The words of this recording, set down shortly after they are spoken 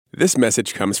This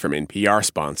message comes from NPR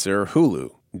sponsor Hulu.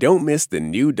 Don't miss the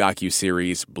new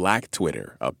docuseries Black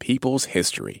Twitter, A People's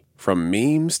History. From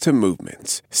memes to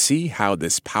movements, see how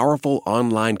this powerful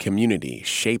online community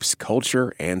shapes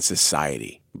culture and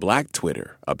society. Black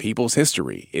Twitter, A People's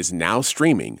History is now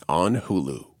streaming on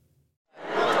Hulu.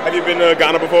 Have you been to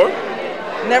Ghana before?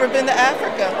 Never been to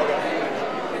Africa.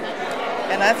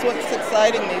 And that's what's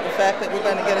exciting me, the fact that we're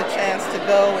going to get a chance to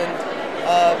go and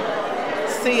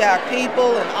see our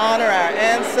people and honor our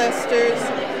ancestors.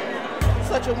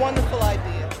 Such a wonderful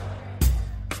idea.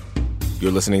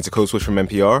 You're listening to Code Switch from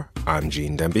NPR. I'm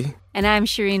Gene Demby. And I'm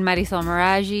Shireen Marisol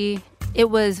Meraji.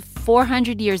 It was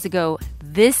 400 years ago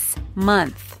this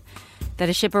month that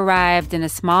a ship arrived in a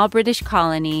small British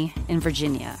colony in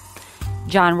Virginia.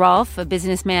 John Rolfe, a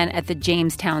businessman at the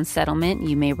Jamestown settlement,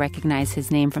 you may recognize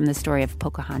his name from the story of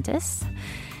Pocahontas,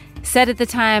 said at the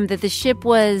time that the ship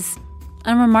was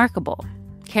unremarkable,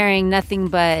 carrying nothing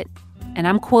but, and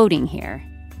I'm quoting here,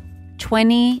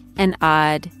 20 and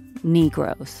odd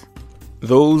Negroes.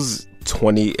 Those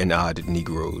 20 and odd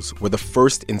Negroes were the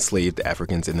first enslaved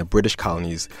Africans in the British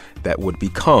colonies that would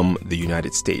become the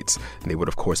United States. They would,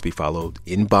 of course, be followed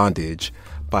in bondage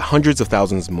by hundreds of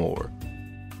thousands more.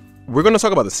 We're going to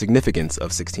talk about the significance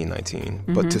of 1619.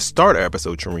 But to start our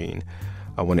episode, Shireen,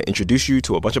 I want to introduce you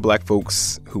to a bunch of Black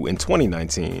folks who in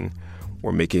 2019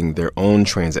 were making their own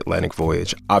transatlantic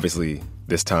voyage, obviously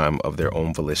this time of their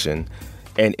own volition.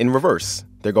 And in reverse,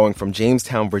 they're going from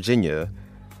Jamestown, Virginia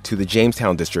to the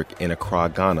Jamestown district in Accra,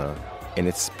 Ghana. And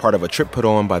it's part of a trip put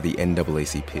on by the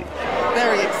NAACP.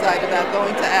 Very excited about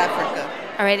going to Africa.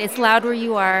 All right, it's loud where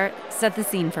you are. Set the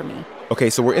scene for me.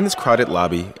 Okay, so we're in this crowded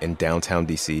lobby in downtown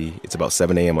D.C. It's about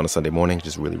 7 a.m. on a Sunday morning,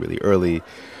 just really, really early.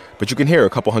 But you can hear a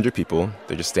couple hundred people.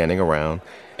 They're just standing around,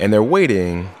 and they're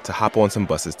waiting to hop on some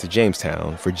buses to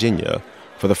Jamestown, Virginia,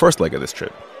 for the first leg of this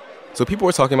trip. So people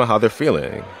were talking about how they're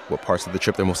feeling, what parts of the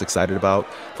trip they're most excited about.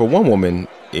 For one woman,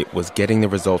 it was getting the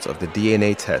results of the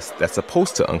DNA test that's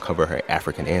supposed to uncover her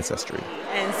African ancestry.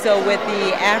 And so with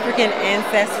the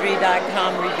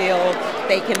AfricanAncestry.com reveal,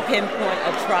 they can pinpoint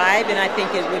a tribe, and I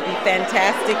think it would be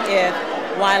fantastic if,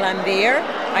 while I'm there,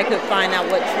 I could find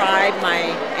out what tribe my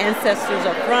ancestors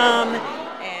are from.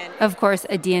 Of course,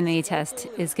 a DNA test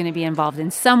is going to be involved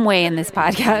in some way in this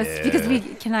podcast because we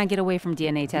cannot get away from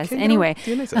DNA tests. Anyway,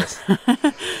 DNA test.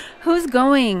 Who's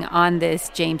going on this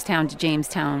Jamestown to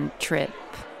Jamestown trip?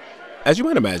 As you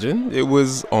might imagine, it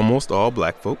was almost all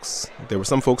Black folks. There were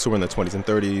some folks who were in their 20s and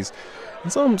 30s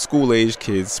and some school-aged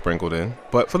kids sprinkled in.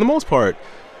 But for the most part,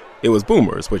 it was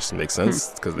boomers, which makes sense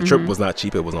because the trip was not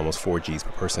cheap. It was almost 4 G's per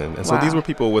person. And so these were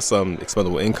people with some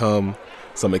expendable income,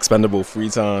 some expendable free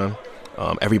time.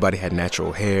 Everybody had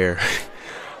natural hair,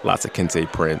 lots of kente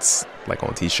prints, like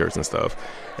on T-shirts and stuff.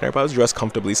 And everybody was dressed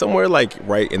comfortably, somewhere like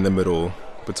right in the middle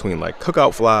between like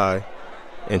cookout fly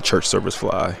and church service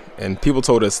fly. And people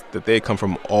told us that they had come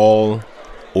from all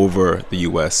over the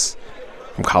U.S.,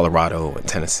 from Colorado and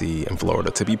Tennessee and Florida,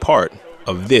 to be part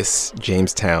of this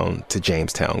Jamestown to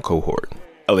Jamestown cohort.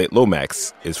 Elliot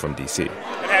Lomax is from D.C.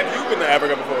 Have you been to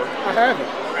Africa before? I haven't.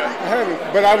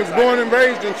 But I was born and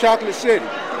raised in Chocolate City.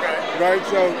 Right,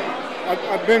 so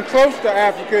I've been close to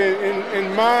Africa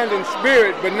in mind and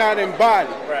spirit, but not in body.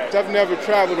 Right. I've never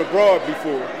traveled abroad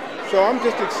before. So I'm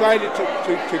just excited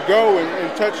to go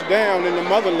and touch down in the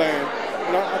motherland.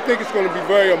 And I think it's going to be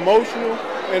very emotional,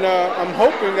 and I'm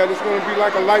hoping that it's going to be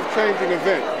like a life-changing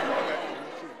event.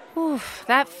 Oof,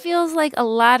 that feels like a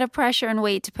lot of pressure and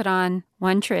weight to put on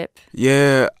one trip.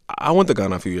 Yeah, I went to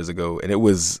Ghana a few years ago, and it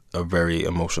was a very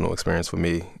emotional experience for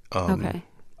me. Okay.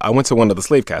 I went to one of the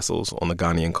slave castles on the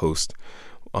Ghanaian coast,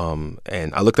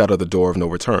 and I looked out of the door of no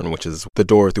return, which is the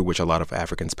door through which a lot of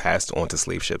Africans passed onto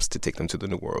slave ships to take them to the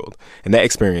New World. And that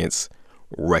experience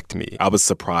wrecked me. I was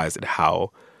surprised at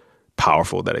how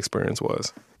powerful that experience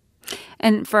was.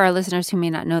 And for our listeners who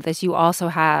may not know this, you also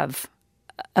have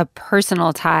a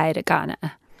personal tie to Ghana.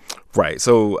 Right.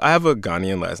 So I have a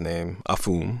Ghanaian last name,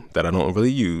 Afum, that I don't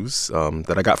really use,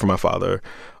 that I got from my father.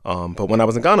 But when I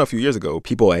was in Ghana a few years ago,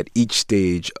 people at each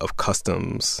stage of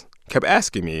customs kept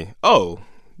asking me, oh,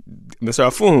 Mr.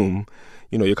 Afum,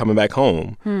 you're coming back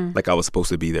home. Like I was supposed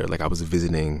to be there, like I was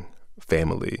visiting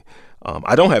family.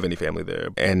 I don't have any family there.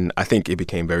 And I think it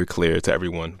became very clear to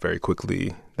everyone very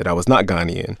quickly that I was not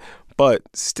Ghanaian. But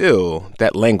still,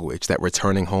 that language, that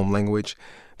returning home language,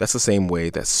 that's the same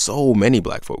way that so many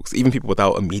Black folks, even people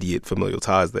without immediate familial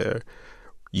ties there,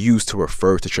 used to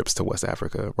refer to trips to West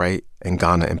Africa, right? And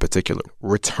Ghana in particular,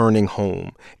 returning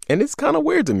home. And it's kind of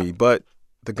weird to me, but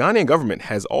the Ghanaian government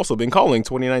has also been calling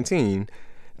 2019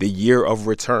 the year of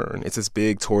return. It's this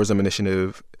big tourism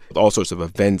initiative. with all sorts of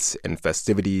events and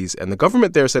festivities. And the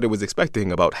government there said it was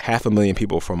expecting about 500,000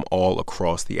 people from all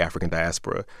across the African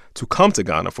diaspora to come to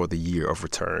Ghana for the year of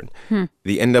return.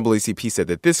 The NAACP said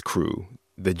that this crew,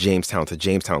 the Jamestown to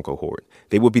Jamestown cohort,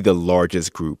 they would be the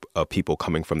largest group of people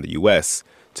coming from the U.S.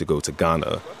 to go to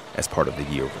Ghana as part of the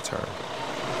year of return.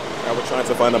 I was trying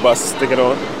to find a bus to stick it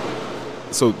on.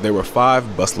 So there were 5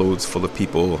 busloads full of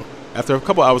people. After a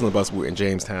couple hours on the bus, we were in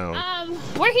Jamestown.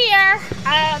 We're here.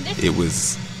 It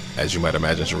was, as you might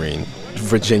imagine, Shireen,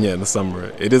 Virginia in the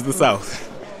summer. It is the South.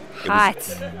 Hot. It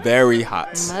was very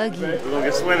hot. Muggy. We're going to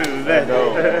get sweaty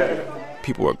today.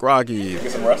 People were groggy.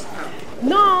 Get some rest?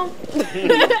 No.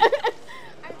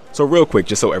 So real quick,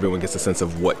 just so everyone gets a sense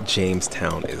of what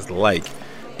Jamestown is like,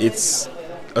 it's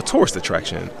a tourist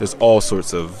attraction. There's all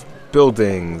sorts of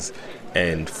buildings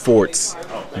and forts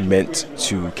meant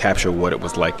to capture what it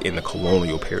was like in the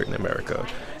colonial period in America.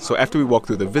 So after we walked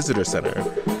through the visitor center,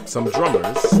 some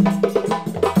drummers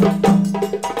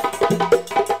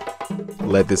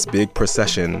led this big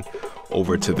procession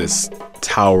over to this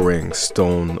towering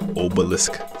stone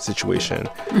obelisk situation.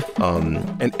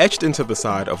 And etched into the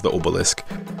side of the obelisk,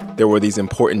 there were these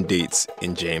important dates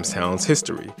in Jamestown's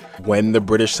history. When the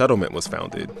British settlement was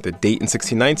founded, the date in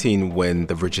 1619 when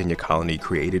the Virginia colony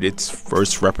created its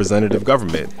first representative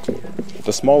government.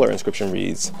 The smaller inscription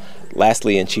reads,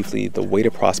 "Lastly and chiefly, the way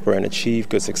to prosper and achieve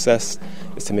good success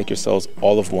is to make yourselves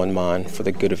all of one mind for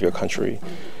the good of your country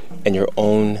and your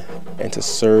own, and to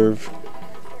serve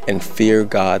and fear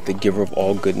God, the giver of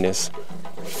all goodness,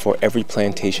 for every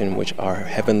plantation which our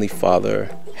heavenly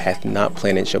Father hath not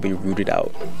planted shall be rooted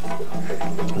out."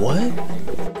 What?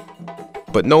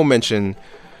 But no mention,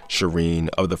 Shireen,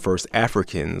 of the first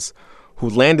Africans who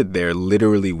landed there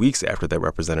literally weeks after that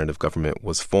representative government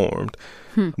was formed.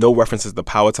 No references to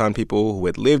Powhatan people who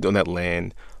had lived on that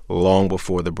land long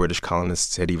before the British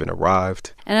colonists had even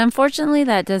arrived. And unfortunately,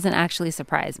 that doesn't actually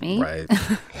surprise me. Right.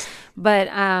 But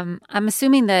I'm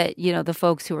assuming that, you know, the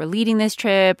folks who were leading this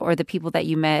trip or the people that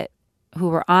you met who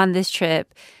were on this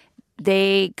trip,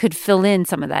 they could fill in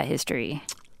some of that history.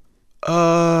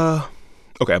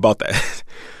 Okay, about that.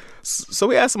 So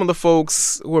we asked some of the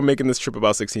folks who were making this trip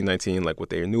about 1619, like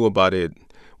what they knew about it,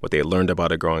 what they had learned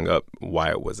about it growing up, why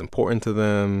it was important to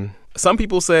them. Some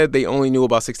people said they only knew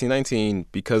about 1619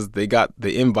 because they got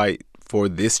the invite for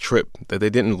this trip, that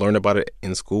they didn't learn about it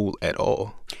in school at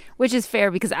all. Which is fair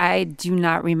because I do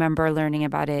not remember learning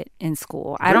about it in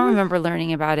school. Really? I don't remember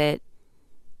learning about it,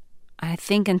 I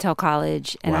think, until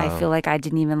college. And Wow. I feel like I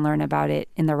didn't even learn about it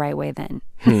in the right way then.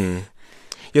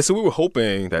 Yeah, so we were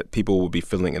hoping that people would be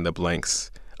filling in the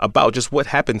blanks about just what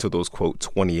happened to those, quote,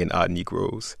 20 and odd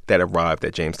Negroes that arrived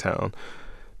at Jamestown.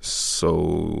 So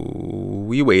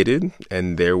we waited,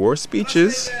 and there were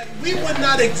speeches. We would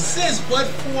not exist but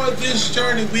for this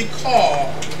journey we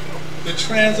call the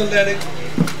transatlantic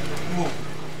movement.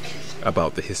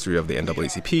 About the history of the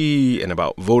NAACP and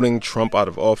about voting Trump out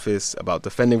of office, about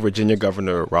defending Virginia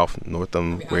Governor Ralph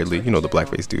Northam Whaley, you know, the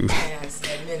blackface dude.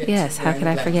 Yes, how could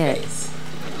I forget?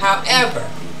 However,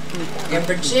 in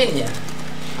Virginia,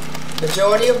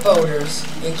 majority of voters,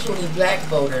 including black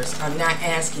voters, are not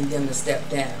asking them to step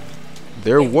down.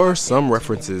 There were some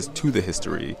references to the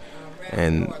history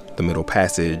and the Middle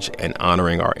Passage and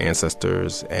honoring our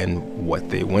ancestors and what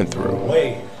they went through.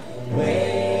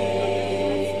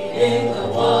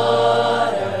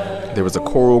 There was a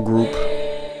choral group.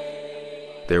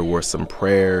 There were some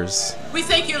prayers. We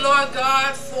thank you, Lord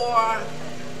God, for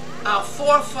our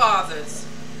forefathers,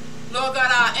 Lord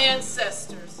God, our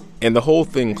ancestors. And the whole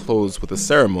thing closed with a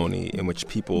ceremony in which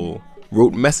people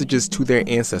wrote messages to their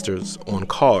ancestors on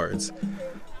cards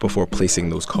before placing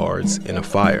those cards in a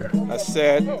fire. I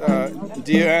said,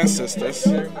 dear ancestors,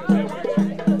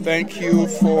 thank you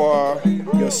for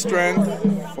your strength,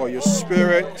 for your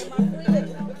spirit,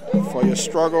 for your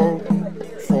struggle,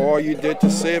 for all you did to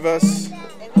save us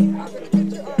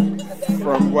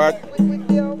from what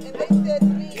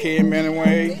came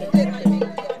anyway.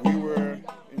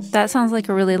 That sounds like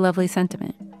a really lovely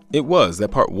sentiment. It was. That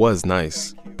part was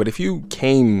nice. But if you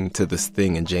came to this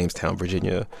thing in Jamestown,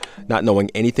 Virginia, not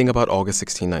knowing anything about August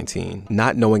 1619,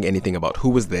 not knowing anything about who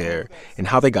was there and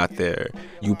how they got there,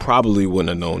 you probably wouldn't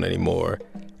have known anymore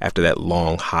after that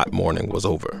long, hot morning was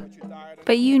over.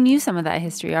 But you knew some of that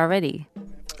history already.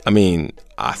 I mean,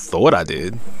 I thought I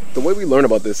did. The way we learn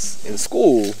about this in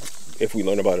school, if we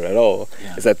learn about it at all,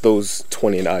 is that those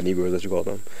 20 and odd Negroes, as you call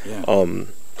them,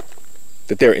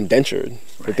 that they're indentured,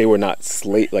 that they were not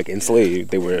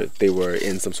enslaved. They were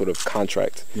in some sort of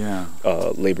contract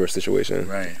labor situation.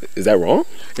 Right. Is that wrong?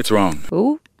 It's wrong.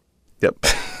 Ooh. Yep.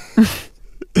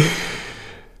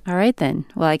 All right, then.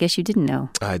 Well, I guess you didn't know.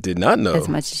 I did not know. As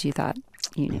much as you thought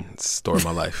you knew. It's the story of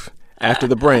my life. After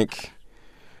the break,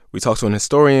 we talked to an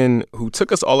historian who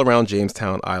took us all around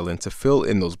Jamestown Island to fill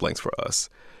in those blanks for us.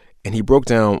 And he broke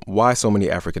down why so many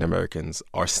African Americans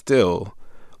are still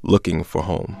looking for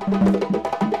home.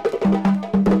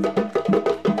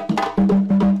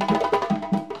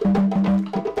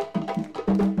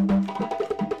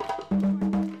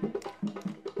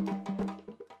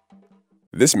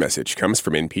 This message comes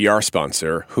from NPR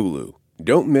sponsor Hulu.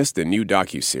 Don't miss the new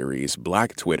docuseries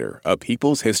Black Twitter, A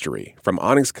People's History from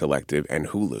Onyx Collective and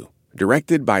Hulu.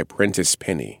 Directed by Prentice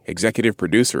Penny, executive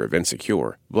producer of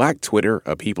Insecure, Black Twitter,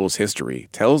 A People's History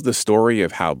tells the story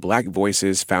of how Black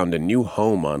voices found a new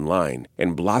home online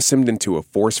and blossomed into a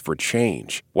force for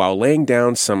change while laying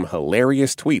down some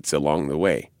hilarious tweets along the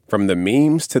way. From the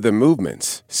memes to the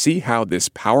movements, see how this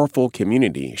powerful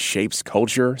community shapes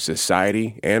culture,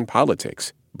 society, and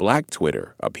politics. Black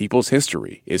Twitter, A People's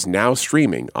History is now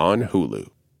streaming on Hulu.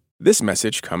 This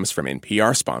message comes from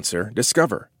NPR sponsor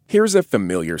Discover. Here's a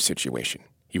familiar situation.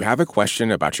 You have a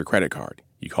question about your credit card.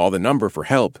 You call the number for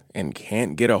help and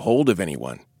can't get a hold of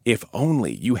anyone. If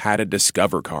only you had a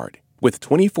Discover card. With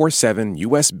 24/7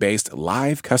 U.S.-based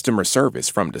live customer service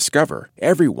from Discover,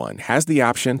 everyone has the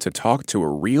option to talk to a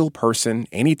real person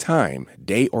anytime,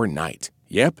 day or night.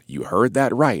 Yep, you heard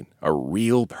that right, a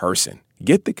real person.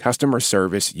 Get the customer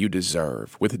service you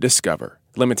deserve with Discover.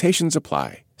 Limitations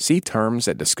apply. See terms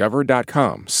at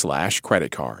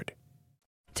discover.com/creditcard.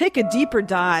 Take a deeper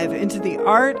dive into the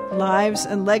art, lives,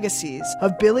 and legacies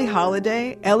of Billie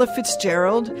Holiday, Ella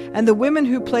Fitzgerald, and the women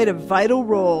who played a vital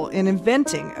role in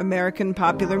inventing American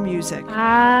popular music.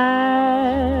 I'll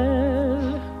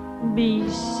be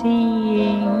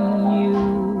seeing you.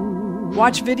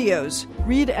 Watch videos,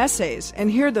 read essays,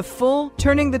 and hear the full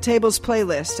Turning the Tables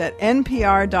playlist at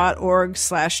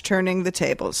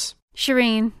npr.org/turningthetables.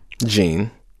 Shireen.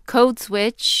 Gene. Code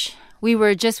Switch. We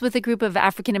were just with a group of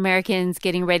African Americans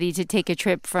getting ready to take a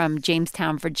trip from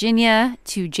Jamestown, Virginia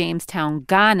to Jamestown,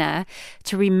 Ghana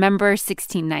to remember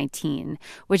 1619,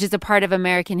 which is a part of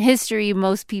American history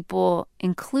most people,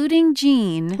 including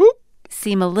Gene,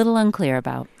 seem a little unclear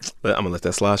about. But I'm going to let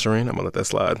that slide, Shireen. I'm going to let that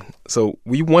slide. So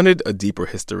we wanted a deeper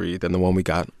history than the one we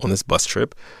got on this bus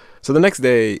trip. So the next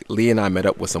day, Lee and I met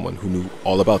up with someone who knew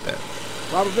all about that.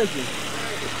 Robert Vincent.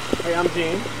 Hey, I'm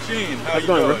Gene. Gene, how you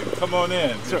doing? Come on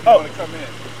in. Sure. If you want to come in.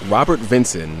 Robert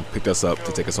Vinson picked us up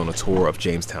to take us on a tour of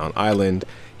Jamestown Island.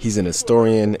 He's an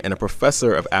historian and a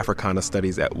professor of Africana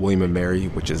Studies at William & Mary,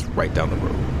 which is right down the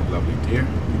road. Lovely deer.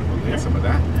 We'll get some of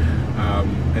that.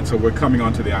 And so we're coming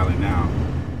onto the island now.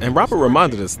 And Robert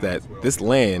reminded us that this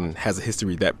land has a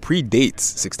history that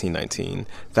predates 1619.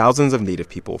 Thousands of Native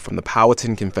people from the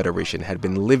Powhatan Confederation had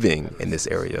been living in this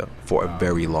area for a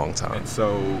very long time. And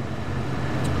so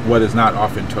what is not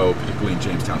often told, particularly in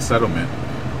Jamestown settlement,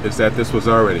 is that this was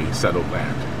already settled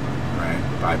land, right,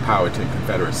 by Powhatan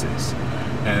confederacies.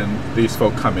 And these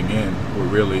folk coming in were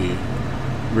really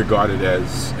regarded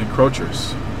as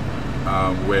encroachers,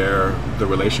 where the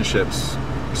relationships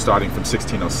starting from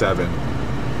 1607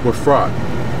 were fraught.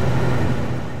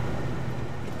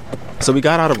 So we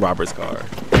got out of Robert's car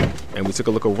and we took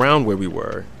a look around where we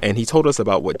were, and he told us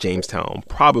about what Jamestown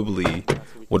probably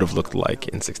would have looked like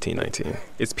in 1619.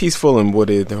 It's peaceful and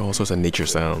wooded. There are all sorts of nature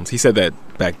sounds. He said that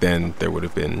back then there would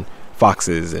have been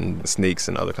foxes and snakes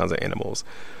and other kinds of animals.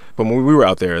 But when we were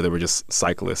out there were just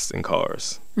cyclists and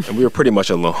cars, and we were pretty much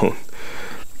alone.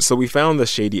 So we found the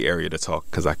shady area to talk,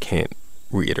 because I can't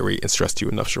reiterate and stress to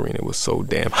you enough, Shireen. It was so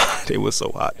damn hot. It was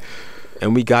so hot.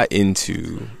 And we got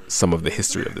into some of the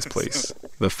history of this place,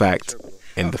 the fact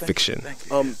and the fiction.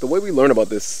 The way we learn about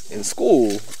this in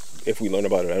school, if we learn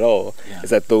about it at all, is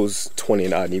that those 20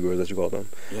 and odd Negroes, as you call them,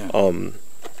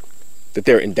 that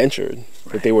they're indentured,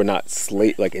 that they were not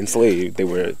enslaved.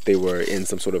 They were in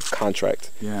some sort of contract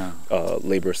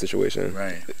labor situation.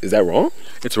 Right. Is that wrong?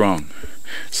 It's wrong.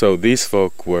 So these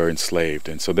folk were enslaved,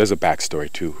 and so there's a backstory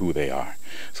to who they are.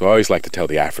 So I always like to tell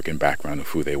the African background of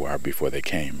who they were before they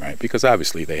came, right? Because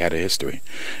obviously they had a history,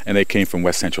 and they came from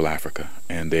West Central Africa,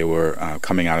 and they were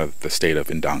coming out of the state of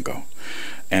Ndongo.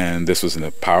 And this was in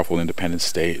a powerful independent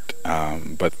state,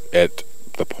 but at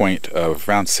the point of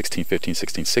around 1615,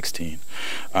 1616,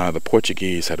 the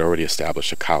Portuguese had already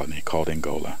established a colony called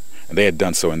Angola. And they had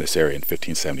done so in this area in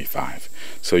 1575.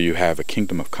 So you have a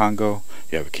kingdom of Congo,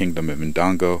 you have a kingdom of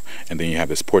Ndongo, and then you have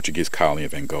this Portuguese colony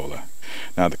of Angola.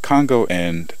 Now, the Congo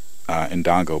and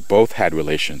Ndongo both had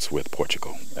relations with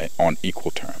Portugal on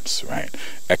equal terms, right?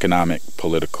 Economic,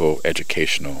 political,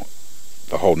 educational,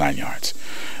 the whole 9 yards.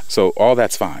 So all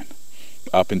that's fine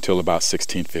up until about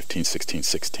 1615,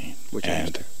 1616. Which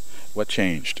changed? What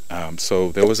changed?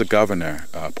 So there was a governor,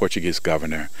 a Portuguese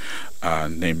governor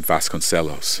named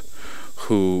Vasconcelos,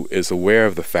 who is aware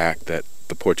of the fact that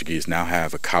the Portuguese now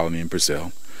have a colony in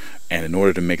Brazil, and in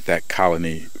order to make that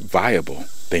colony viable,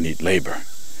 they need labor.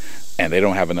 And they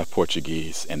don't have enough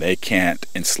Portuguese, and they can't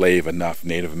enslave enough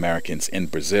Native Americans in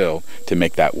Brazil to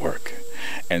make that work.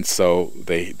 And so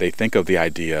they think of the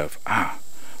idea of,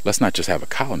 let's not just have a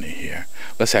colony here.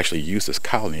 Let's actually use this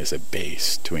colony as a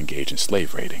base to engage in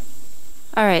slave raiding.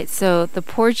 All right, so the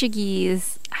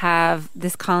Portuguese have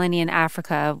this colony in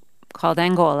Africa called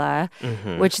Angola,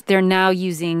 which they're now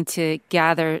using to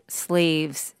gather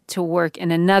slaves to work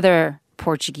in another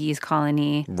Portuguese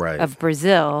colony of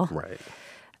Brazil. Right.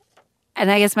 And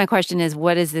I guess my question is,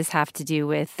 what does this have to do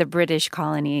with the British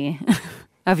colony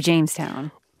of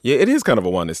Jamestown? Yeah, it is kind of a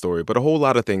winding story, but a whole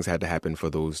lot of things had to happen for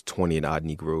those 20 and odd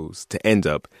Negroes to end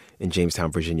up in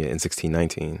Jamestown, Virginia in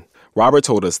 1619. Robert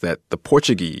told us that the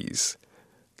Portuguese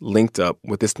linked up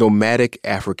with this nomadic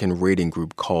African raiding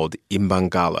group called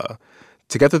Imbangala.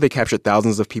 Together, they captured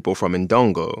thousands of people from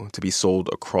Ndongo to be sold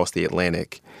across the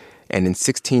Atlantic. And in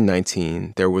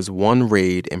 1619, there was one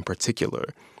raid in particular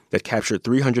that captured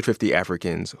 350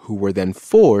 Africans who were then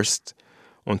forced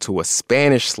onto a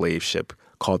Spanish slave ship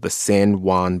called the San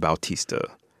Juan Bautista.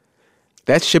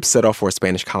 That ship set off for a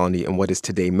Spanish colony in what is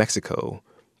today Mexico.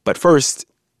 But first,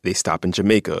 they stop in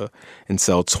Jamaica and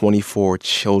sell 24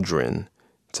 children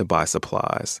to buy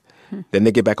supplies. Then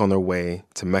they get back on their way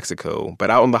to Mexico. But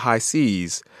out on the high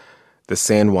seas, the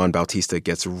San Juan Bautista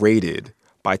gets raided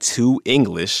by 2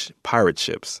 English pirate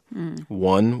ships.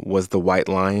 One was the White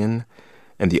Lion,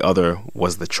 and the other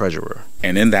was the Treasurer.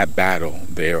 And in that battle,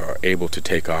 they are able to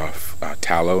take off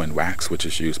tallow and wax, which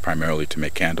is used primarily to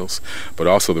make candles. But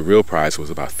also the real prize was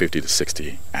about 50 to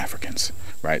 60 Africans,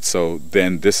 right? So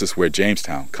then this is where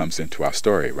Jamestown comes into our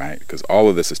story, right? Because all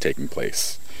of this is taking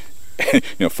place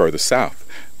further south.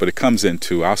 But it comes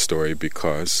into our story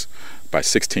because by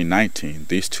 1619,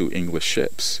 these 2 English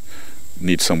ships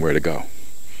need somewhere to go.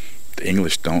 The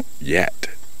English don't yet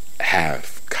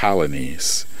have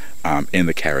colonies in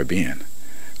the Caribbean,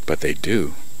 but they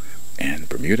do in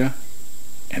Bermuda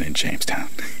and in Jamestown.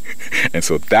 And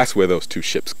so that's where those 2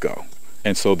 ships go.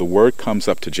 And so the word comes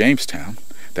up to Jamestown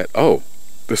that,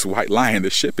 this White Lion,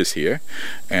 this ship is here,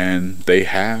 and they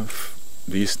have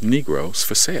these Negroes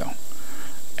for sale,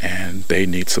 and they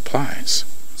need supplies.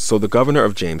 So the governor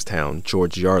of Jamestown,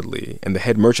 George Yardley, and the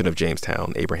head merchant of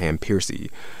Jamestown, Abraham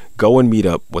Piercy, go and meet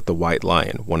up with the White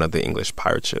Lion, one of the English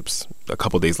pirate ships. A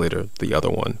couple days later, the other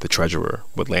one, the Treasurer,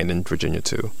 would land in Virginia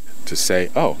too. To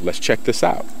say, let's check this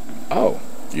out.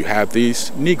 You have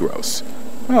these Negroes.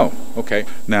 Okay.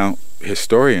 Now,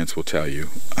 historians will tell you,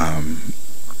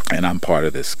 and I'm part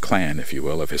of this clan, if you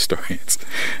will, of historians,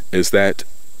 is that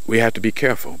we have to be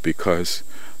careful because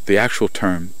the actual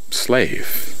term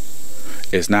slave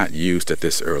is not used at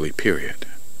this early period,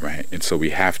 right? And so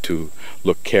we have to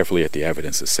look carefully at the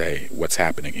evidence to say what's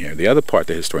happening here. The other part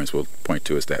that historians will point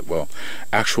to is that,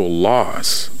 actual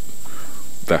laws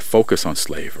that focus on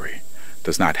slavery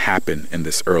does not happen in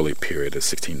this early period of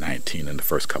 1619 and the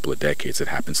first couple of decades. It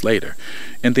happens later.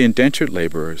 And the indentured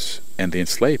laborers and the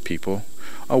enslaved people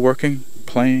are working,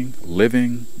 playing,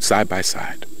 living side by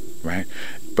side, right?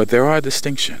 But there are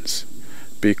distinctions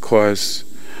because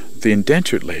the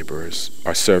indentured laborers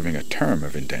are serving a term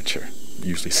of indenture,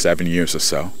 usually 7 years or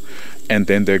so, and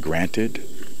then they're granted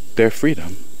their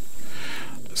freedom.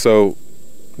 So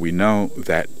we know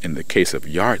that in the case of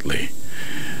Yardley,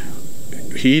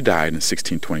 he died in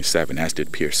 1627, as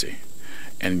did Piercy.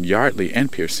 And Yardley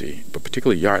and Piercy, but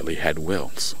particularly Yardley, had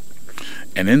wills.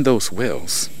 And in those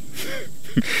wills,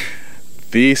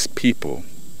 these people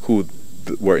who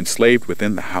were enslaved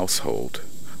within the household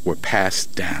were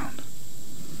passed down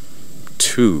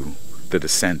to the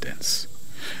descendants.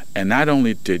 And not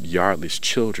only did Yardley's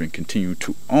children continue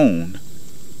to own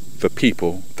the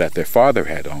people that their father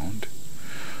had owned,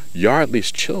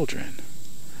 Yardley's children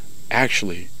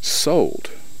actually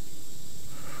sold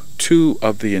 2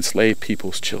 of the enslaved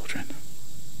people's children.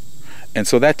 And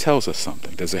so that tells us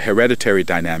something. There's a hereditary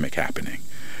dynamic happening.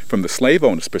 From the slave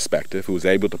owner's perspective, who was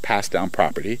able to pass down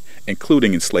property,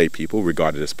 including enslaved people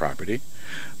regarded as property,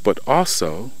 but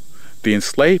also the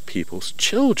enslaved people's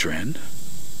children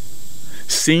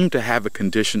seem to have a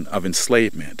condition of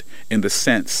enslavement in the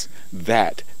sense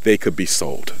that they could be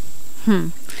sold.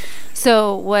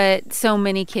 So what so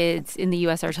many kids in the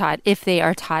U.S. are taught, if they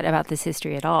are taught about this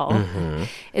history at all,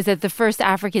 is that the first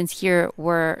Africans here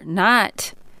were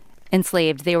not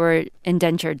enslaved. They were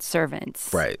indentured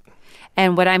servants. Right.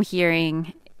 And what I'm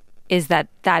hearing is that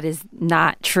that is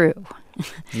not true.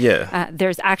 Yeah.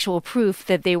 There's actual proof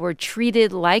that they were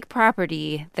treated like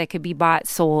property that could be bought,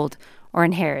 sold, or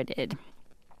inherited.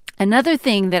 Another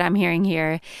thing that I'm hearing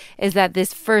here is that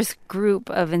this first group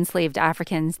of enslaved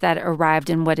Africans that arrived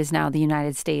in what is now the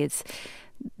United States,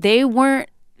 they weren't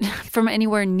from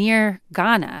anywhere near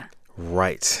Ghana.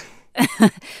 Right.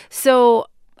 So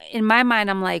in my mind,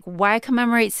 I'm like, why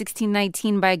commemorate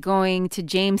 1619 by going to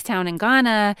Jamestown in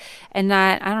Ghana and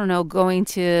not, I don't know, going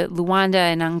to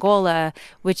Luanda in Angola,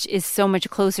 which is so much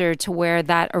closer to where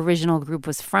that original group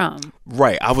was from?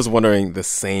 Right. I was wondering the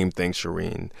same thing,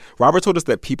 Shireen. Robert told us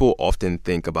that people often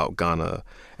think about Ghana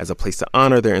as a place to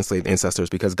honor their enslaved ancestors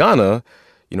because Ghana,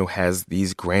 has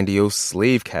these grandiose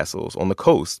slave castles on the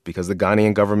coast because the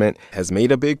Ghanaian government has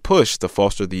made a big push to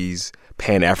foster these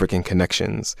Pan-African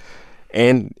connections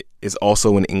and is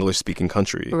also an English-speaking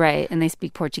country. Right, and they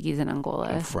speak Portuguese in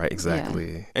Angola. Right,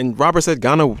 exactly. Yeah. And Robert said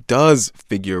Ghana does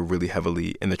figure really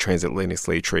heavily in the transatlantic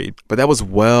slave trade, but that was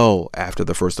well after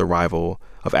the first arrival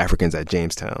of Africans at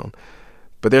Jamestown.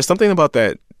 But there's something about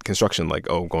that construction, like,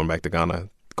 going back to Ghana,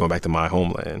 going back to my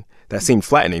homeland, that seemed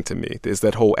flattening to me. There's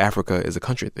that whole Africa is a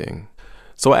country thing.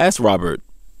 So I asked Robert,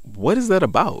 what is that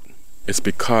about? It's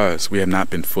because we have not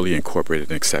been fully incorporated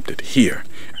and accepted here.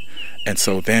 And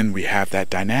so then we have that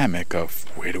dynamic of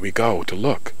where do we go to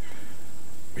look?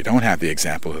 We don't have the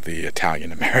example of the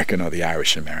Italian American or the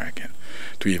Irish American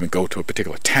to even go to a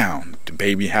particular town to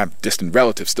maybe have distant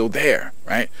relatives still there,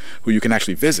 right, who you can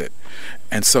actually visit.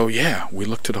 And so, we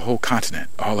look to the whole continent,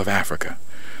 all of Africa.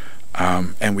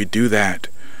 And we do that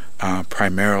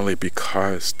primarily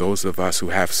because those of us who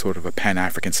have sort of a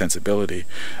Pan-African sensibility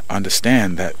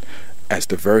understand that as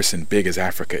diverse and big as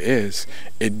Africa is,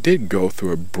 it did go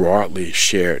through a broadly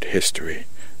shared history,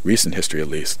 recent history at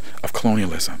least, of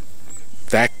colonialism.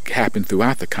 That happened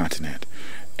throughout the continent.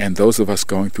 And those of us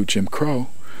going through Jim Crow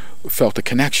felt a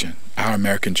connection. Our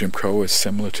American Jim Crow is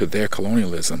similar to their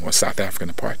colonialism or South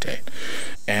African apartheid.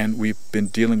 And we've been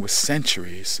dealing with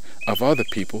centuries of other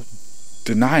people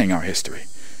denying our history.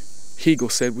 Hegel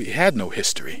said we had no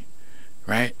history,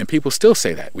 right? And people still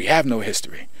say that. We have no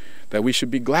history. That we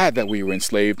should be glad that we were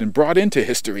enslaved and brought into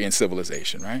history and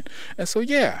civilization, right? And so,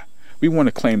 we want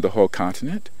to claim the whole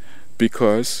continent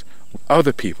because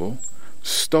other people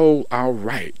stole our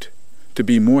right to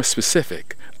be more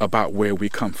specific about where we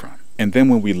come from. And then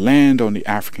when we land on the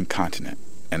African continent,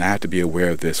 and I have to be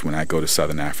aware of this when I go to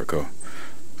Southern Africa,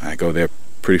 I go there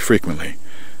pretty frequently,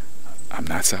 I'm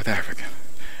not South African.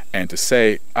 And to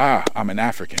say, I'm an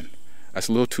African, that's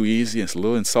a little too easy and it's a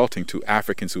little insulting to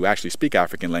Africans who actually speak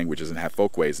African languages and have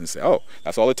folkways and say,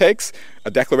 that's all it takes? A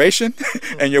declaration?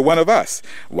 And you're one of us.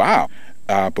 Wow.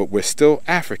 But we're still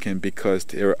African because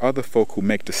there are other folk who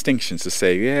make distinctions to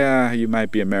say, you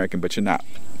might be American, but you're not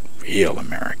real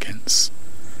Americans.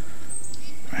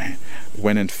 Right?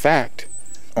 When in fact,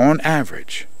 on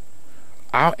average,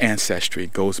 our ancestry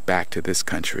goes back to this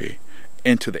country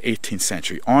into the 18th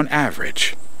century, on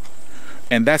average.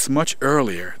 And that's much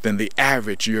earlier than the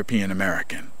average European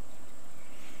American.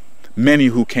 Many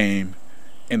who came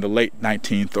in the late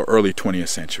 19th or early 20th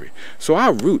century. So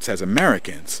our roots as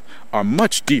Americans are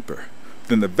much deeper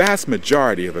than the vast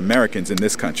majority of Americans in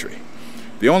this country.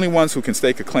 The only ones who can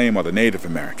stake a claim are the Native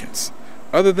Americans.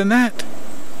 Other than that,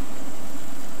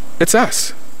 it's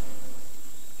us.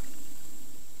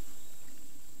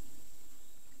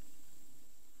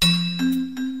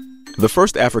 The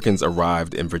first Africans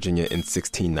arrived in Virginia in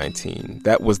 1619.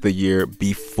 That was the year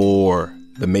before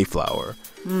the Mayflower.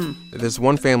 There's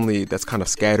one family that's kind of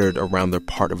scattered around the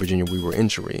part of Virginia we were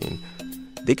entering.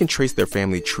 They can trace their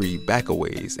family tree back a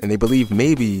ways, and they believe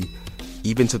maybe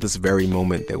even to this very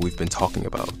moment that we've been talking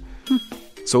about.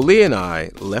 So Leah and I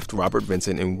left Robert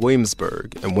Vincent in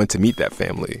Williamsburg and went to meet that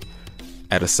family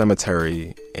at a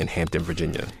cemetery in Hampton,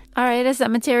 Virginia. All right, a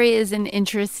cemetery is an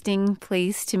interesting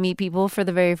place to meet people for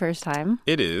the very first time.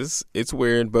 It is. It's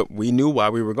weird, but we knew why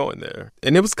we were going there.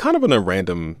 And it was kind of in a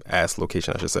random-ass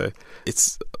location, I should say.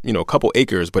 It's, a couple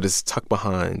acres, but it's tucked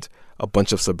behind a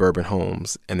bunch of suburban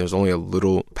homes, and there's only a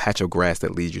little patch of grass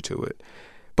that leads you to it.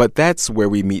 But that's where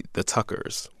we meet the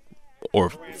Tuckers,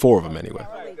 or four of them anyway.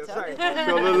 Show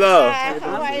a little love.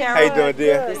 How you doing,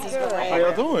 dear? How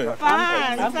y'all doing?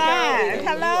 Fine.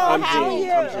 Hello, how are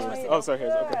you? Oh, sorry.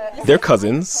 Okay. They're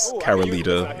cousins,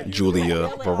 Carolita, Julia,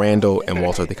 Verando, and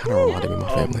Walter. They kind of reminded me of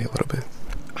my family a little bit.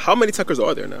 How many Tuckers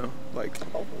are there now?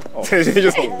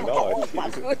 Oh my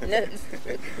goodness.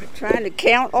 Trying to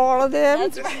count all of them?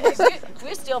 That's right.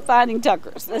 We're still finding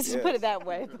Tuckers. Let's just put it that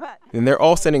way. And they're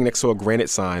all standing next to a granite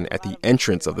sign at the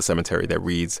entrance of the cemetery that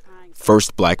reads,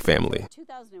 First Black Family.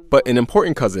 But an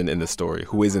important cousin in this story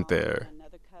who isn't there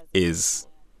is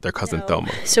their cousin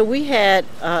Thelma. So we had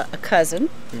a cousin.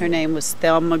 Her name was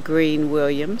Thelma Green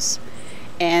Williams,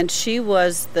 and she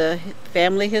was the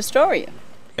family historian.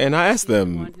 And I asked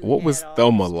them, what was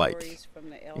Thelma like?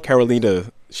 And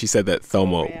Carolina, she said that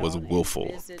Thelma was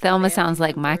willful. Thelma sounds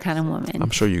like my kind of woman. I'm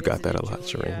sure you got that a lot,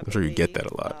 Shireen. I'm sure you get that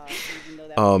a lot.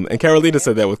 And Carolina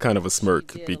said that with kind of a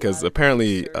smirk because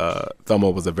apparently Thelma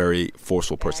was a very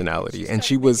forceful personality, and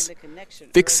she was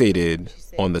fixated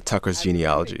on the Tucker's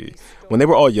genealogy. When they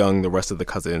were all young, the rest of the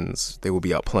cousins, they would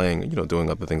be out playing, doing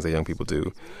other things that young people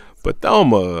do. But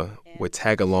Thelma would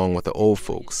tag along with the old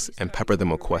folks and pepper them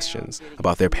with questions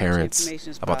about their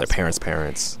parents, about their parents'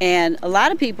 parents. And a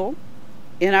lot of people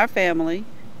in our family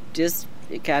just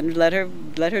kind of let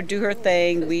her do her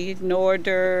thing. We ignored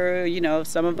her.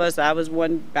 Some of us, I was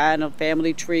one buying a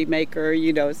family tree maker.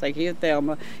 It's like, here,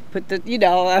 Thelma, put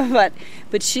the,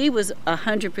 but she was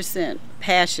 100%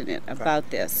 passionate about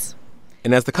this.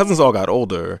 And as the cousins all got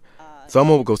older,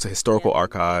 Thelma would go to historical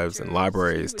archives and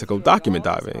libraries to go document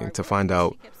diving to find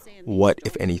out what,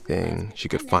 if anything, she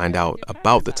could find out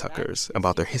about the Tuckers,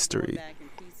 about their history.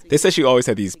 They said she always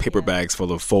had these paper bags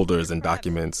full of folders and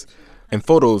documents and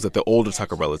photos that the older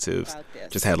Tucker relatives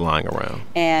just had lying around.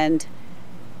 And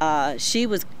she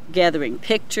was gathering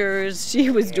pictures. She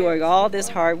was doing all this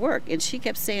hard work. And she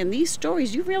kept saying, these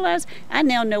stories, you realize I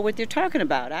now know what they're talking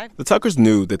about. The Tuckers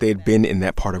knew that they had been in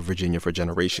that part of Virginia for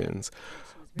generations.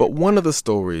 But one of the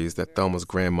stories that Thelma's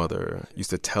grandmother used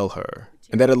to tell her,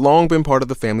 and that had long been part of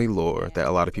the family lore that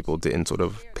a lot of people didn't sort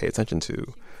of pay attention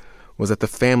to, was that the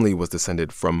family was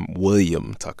descended from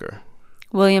William Tucker.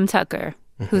 William Tucker.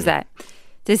 Who's that?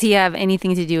 Does he have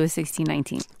anything to do with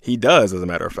 1619? He does, as a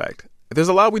matter of fact. There's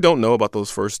a lot we don't know about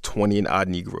those first 20 and odd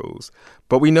Negroes,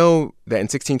 but we know that in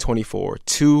 1624,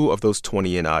 2 of those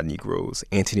 20 and odd Negroes,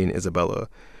 Antony and Isabella,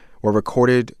 were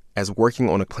recorded as working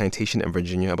on a plantation in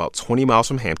Virginia about 20 miles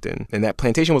from Hampton, and that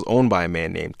plantation was owned by a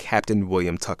man named Captain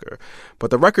William Tucker. But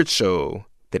the records show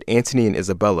that Antony and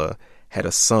Isabella had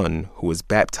a son who was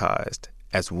baptized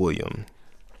as William.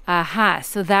 Aha,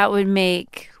 so that would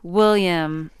make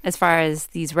William, as far as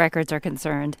these records are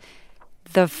concerned,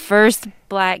 the first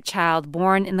black child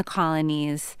born in the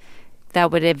colonies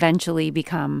that would eventually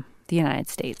become the United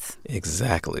States.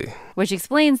 Exactly. Which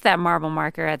explains that marble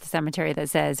marker at the cemetery that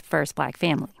says first black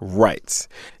family. Right.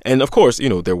 And of course,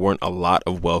 there weren't a lot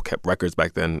of well-kept records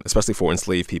back then, especially for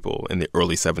enslaved people in the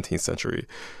early 17th century.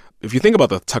 If you think about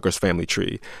the Tucker's family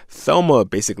tree, Thelma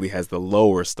basically has the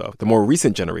lower stuff, the more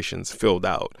recent generations filled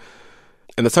out.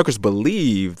 And the Tuckers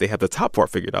believe they have the top part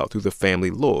figured out through the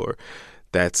family lore.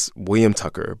 That's William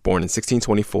Tucker, born in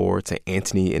 1624 to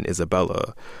Antony and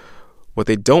Isabella. What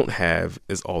they don't have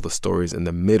is all the stories in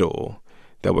the middle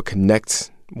that would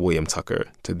connect William Tucker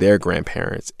to their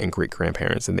grandparents and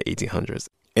great-grandparents in the 1800s.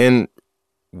 And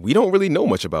we don't really know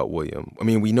much about William. I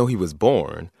mean, we know he was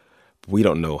born. We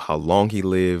don't know how long he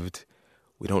lived.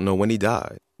 We don't know when he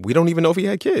died. We don't even know if he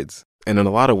had kids. And in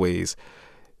a lot of ways,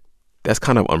 that's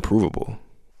kind of unprovable.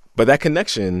 But that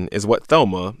connection is what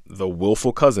Thelma, the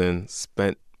willful cousin,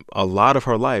 spent a lot of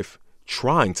her life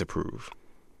trying to prove.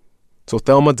 So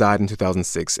Thelma died in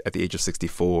 2006 at the age of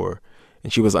 64,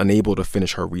 and she was unable to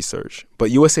finish her research. But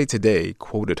USA Today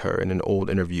quoted her in an old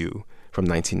interview from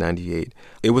 1998.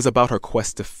 It was about her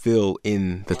quest to fill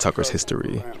in the Tucker's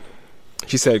history.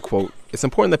 She said, quote, "It's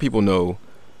important that people know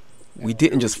we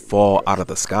didn't just fall out of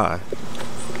the sky."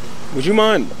 Would you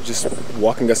mind just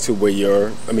walking us to where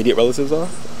your immediate relatives are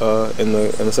in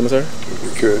the cemetery?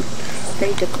 We could. I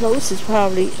think the closest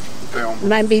probably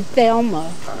might be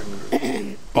Thelma.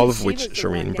 All of which,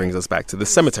 Shireen, brings us back to the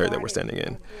cemetery that we're standing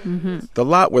in. Mm-hmm. The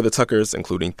lot where the Tuckers,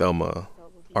 including Thelma,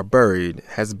 are buried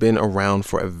has been around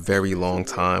for a very long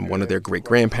time. One of their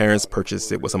great-grandparents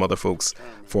purchased it with some other folks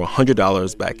for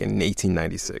 $100 back in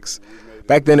 1896.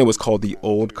 Back then, it was called the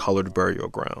Old Colored Burial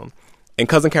Ground. And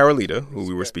Cousin Carolita, who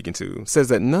we were speaking to, says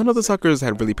that none of the Tuckers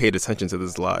had really paid attention to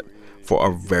this lot for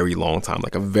a very long time,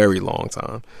 like a very long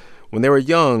time. When they were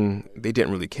young, they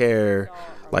didn't really care.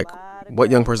 Like,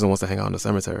 what young person wants to hang out in the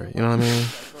cemetery? You know what I mean?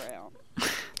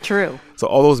 True. So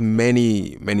all those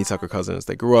many Tucker cousins,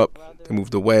 they grew up, they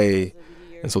moved away,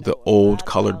 and so the old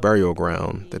colored burial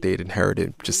ground that they had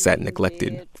inherited just sat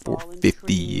neglected for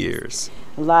 50 years.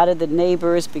 A lot of the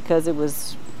neighbors, because it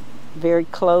was very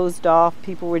closed off,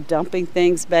 people were dumping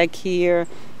things back here.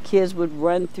 Kids would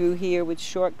run through here with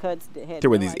shortcuts. There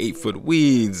were these 8-foot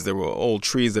weeds. There were old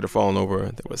trees that had fallen over.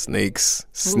 There were snakes.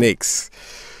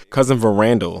 Cousin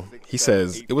Verandel, he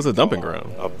says it was a dumping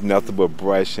ground. Nothing but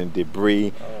brush and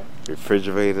debris,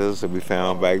 refrigerators that we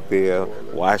found back there,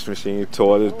 washing machine,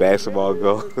 toilets, basketball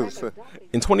goals.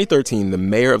 In 2013, the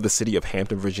mayor of the city of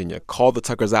Hampton, Virginia, called the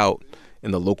Tuckers out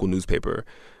in the local newspaper.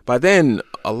 By then,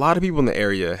 a lot of people in the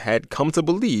area had come to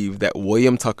believe that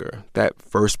William Tucker, that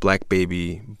first black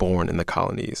baby born in the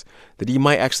colonies, that he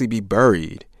might actually be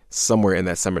buried somewhere in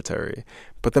that cemetery.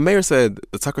 But the mayor said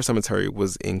the Tucker Cemetery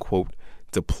was in, quote,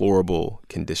 deplorable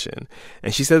condition.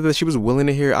 And she said that she was willing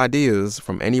to hear ideas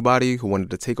from anybody who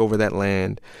wanted to take over that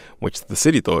land, which the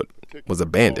city thought was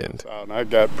abandoned. I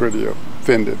got pretty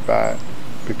offended by it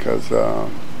because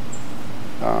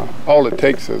all it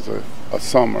takes is a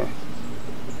summer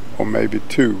or maybe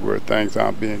two where things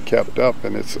aren't being kept up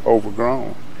and it's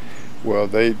overgrown. Well,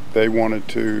 they wanted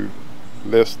to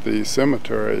list the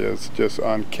cemetery as just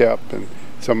unkept and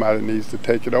somebody needs to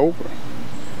take it over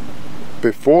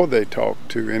before they talk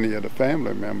to any of the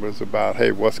family members about,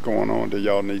 hey, what's going on? Do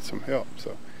y'all need some help?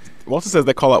 So Walter says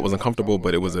that call out was uncomfortable,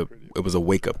 but it was a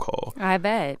wake-up call. I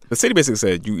bet. The city basically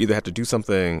said you either have to do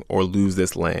something or lose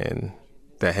this land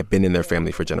that had been in their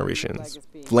family for generations,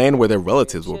 land where their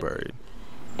relatives were buried.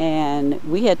 And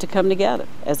we had to come together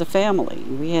as a family.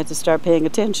 We had to start paying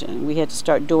attention. We had to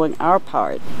start doing our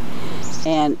part.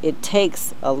 And it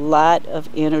takes a lot of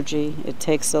energy. It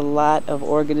takes a lot of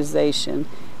organization.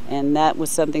 And that was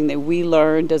something that we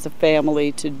learned as a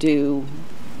family to do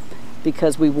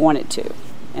because we wanted to.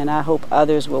 And I hope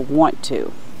others will want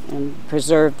to and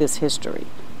preserve this history,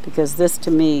 because this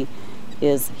to me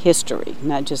is history,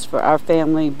 not just for our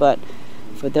family, but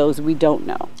for those we don't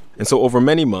know. And so over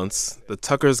many months, the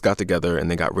Tuckers got together and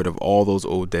they got rid of all those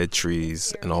old dead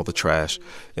trees and all the trash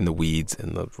and the weeds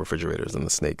and the refrigerators and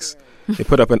the snakes. They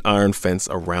put up an iron fence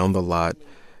around the lot.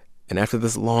 And after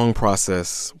this long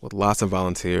process with lots of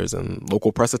volunteers and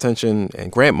local press attention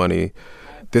and grant money,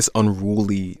 this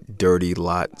unruly, dirty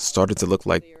lot started to look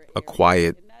like a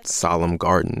quiet, solemn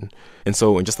garden. And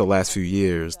so in just the last few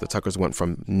years, the Tuckers went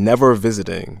from never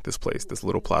visiting this place, this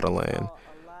little plot of land,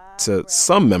 to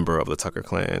some member of the Tucker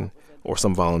clan or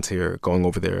some volunteer going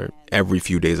over there every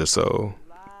few days or so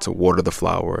to water the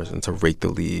flowers and to rake the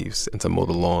leaves and to mow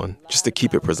the lawn, just to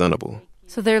keep it presentable.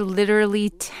 So they're literally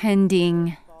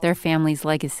tending their family's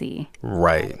legacy.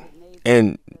 Right.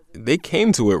 And they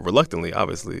came to it reluctantly,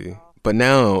 obviously. But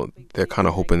now they're kind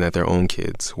of hoping that their own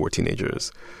kids, who are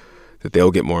teenagers, that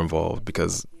they'll get more involved,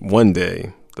 because one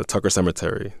day the Tucker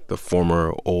Cemetery, the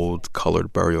former old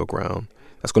colored burial ground,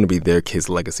 that's going to be their kids'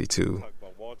 legacy too.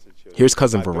 Here's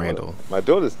cousin Verandel. My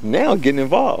daughter's now getting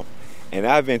involved. And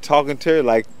I've been talking to her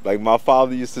like my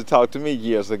father used to talk to me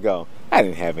years ago. I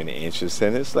didn't have any interest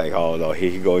in it. It's like, oh, no, here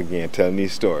you go again, telling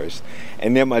these stories.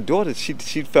 And then my daughter, she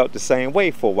felt the same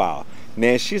way for a while.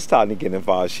 Now she's starting to get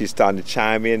involved. She's starting to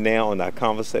chime in now on our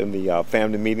conversation, the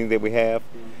family meeting that we have.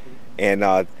 And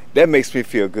that makes me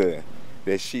feel good.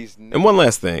 That she's. And one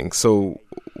last thing. So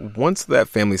once that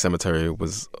family cemetery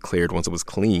was cleared, once it was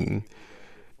clean,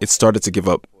 it started to give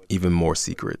up even more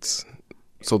secrets.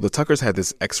 So the Tuckers had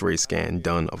this x-ray scan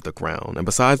done of the ground. And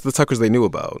besides the Tuckers they knew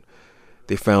about,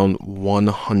 they found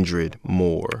 100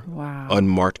 more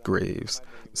unmarked graves,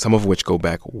 some of which go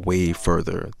back way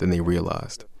further than they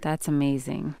realized. That's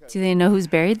amazing. Do they know who's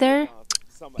buried there?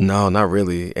 No, not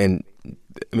really. And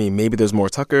I mean, maybe there's more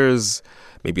Tuckers,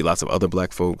 maybe lots of other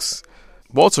black folks.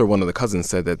 Walter, one of the cousins,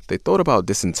 said that they thought about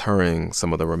disinterring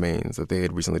some of the remains that they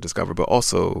had recently discovered, but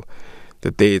also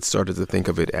that they had started to think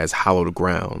of it as hallowed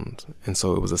ground. And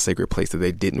so it was a sacred place that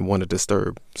they didn't want to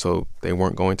disturb, so they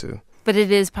weren't going to. But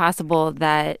it is possible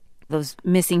that those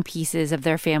missing pieces of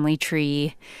their family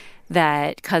tree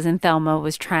that Cousin Thelma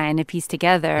was trying to piece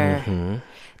together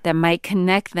that might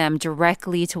connect them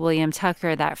directly to William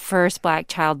Tucker, that first black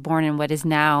child born in what is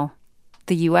now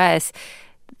the U.S.,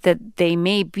 that they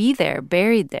may be there,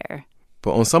 buried there.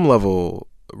 But on some level,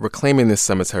 reclaiming this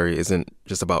cemetery isn't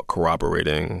just about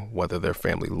corroborating whether their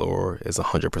family lore is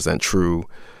 100% true.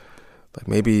 Like,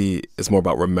 maybe it's more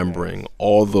about remembering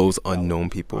all those unknown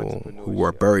people who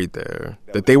were buried there,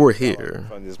 that they were here.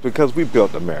 Because we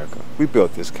built America. We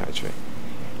built this country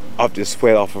off the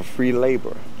sweat off of free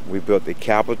labor. We built the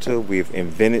capital. We've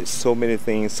invented so many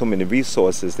things, so many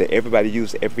resources that everybody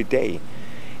uses every day.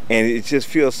 And it just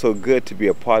feels so good to be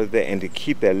a part of that and to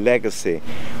keep that legacy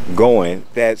going.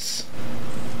 That's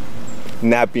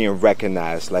not being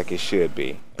recognized like it should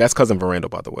be. That's Cousin Verandel,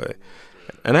 by the way.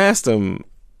 And I asked him,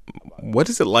 what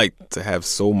is it like to have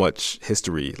so much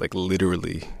history, like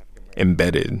literally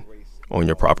embedded on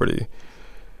your property?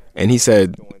 And he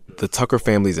said the Tucker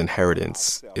family's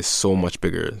inheritance is so much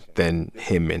bigger than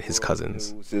him and his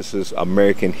cousins. This is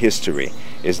American history.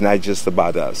 It's not just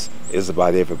about us. It's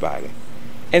about everybody.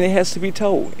 And it has to be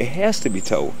told. It has to be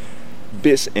told.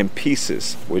 Bits and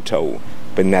pieces were told,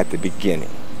 but not the beginning.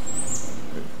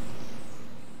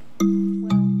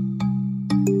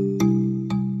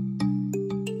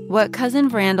 What Cousin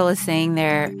Randall is saying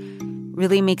there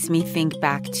really makes me think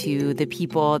back to the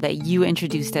people that you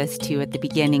introduced us to at the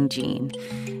beginning, Jean.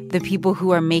 The people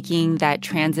who are making that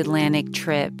transatlantic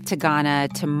trip to Ghana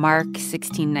to mark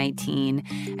 1619,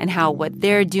 and how what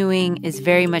they're doing is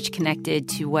very much connected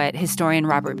to what historian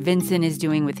Robert Vinson is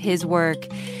doing with his work,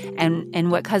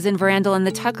 and what Cousin Randall and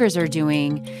the Tuckers are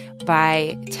doing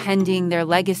by tending their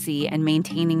legacy and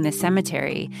maintaining the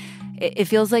cemetery. It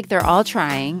feels like they're all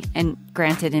trying, and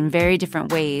granted in very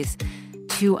different ways,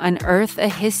 to unearth a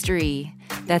history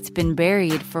that's been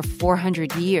buried for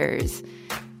 400 years,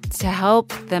 to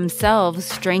help themselves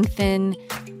strengthen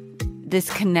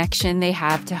this connection they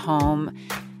have to home,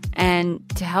 and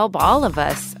to help all of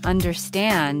us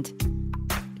understand,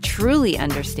 truly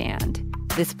understand,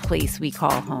 this place we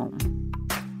call home.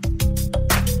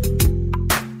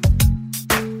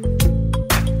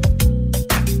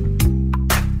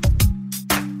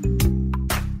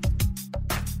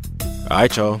 All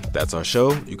right, y'all, that's our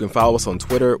show. You can follow us on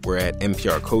Twitter. We're at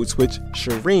NPR Code Switch.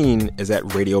 Shireen is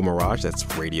at Radio Mirage. That's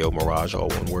Radio Mirage, all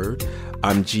one word.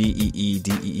 I'm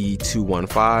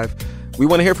GEEDEE215. We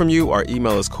want to hear from you. Our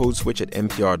email is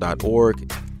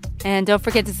codeswitch@npr.org. And don't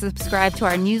forget to subscribe to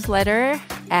our newsletter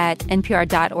at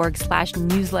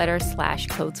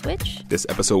npr.org/newsletter/codeswitch. This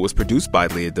episode was produced by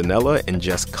Leah Donnella and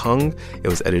Jess Kung. It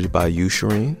was edited by you,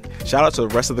 Shireen. Shout out to the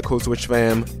rest of the Code Switch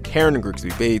fam: Karen and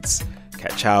Grigsby Bates,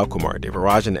 Kat Chow, Kumar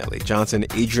Devarajan, L.A. Johnson,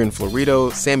 Adrian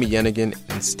Florido, Sammy Yenigan,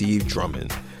 and Steve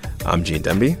Drummond. I'm Gene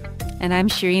Demby. And I'm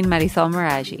Shireen Marisol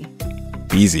Meraji.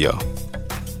 Be easy, y'all.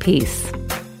 Peace.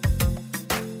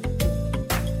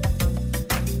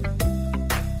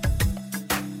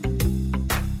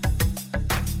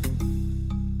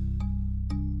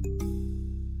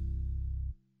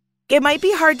 It might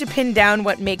be hard to pin down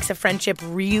what makes a friendship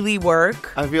really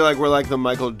work. I feel like we're like the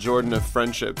Michael Jordan of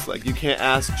friendships. Like, you can't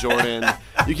ask Jordan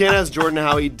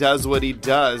how he does what he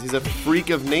does. He's a freak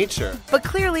of nature. But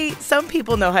clearly, some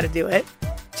people know how to do it.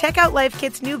 Check out Life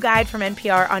Kit's new guide from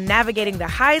NPR on navigating the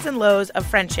highs and lows of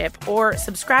friendship, or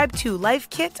subscribe to Life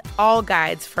Kit All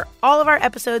Guides for all of our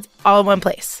episodes all in one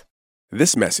place.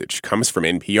 This message comes from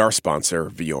NPR sponsor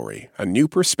Vuori, a new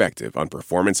perspective on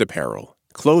performance apparel.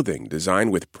 Clothing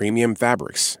designed with premium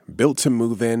fabrics, built to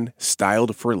move in,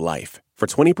 styled for life. For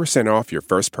 20% off your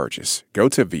first purchase, go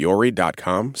to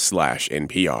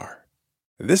vuori.com/NPR.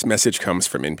 This message comes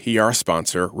from NPR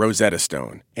sponsor Rosetta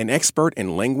Stone, an expert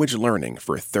in language learning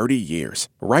for 30 years.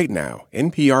 Right now,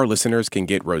 NPR listeners can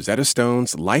get Rosetta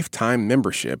Stone's lifetime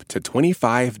membership to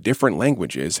 25 different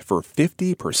languages for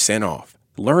 50% off.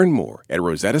 Learn more at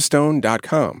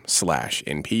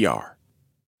rosettastone.com/NPR.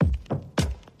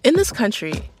 In this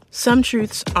country, some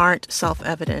truths aren't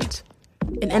self-evident.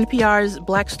 In NPR's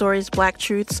Black Stories, Black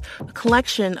Truths, a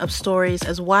collection of stories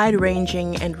as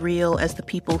wide-ranging and real as the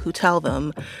people who tell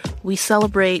them, we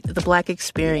celebrate the Black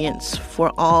experience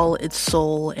for all its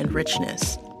soul and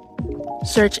richness.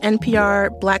 Search NPR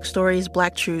Black Stories,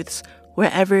 Black Truths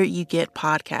wherever you get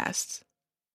podcasts.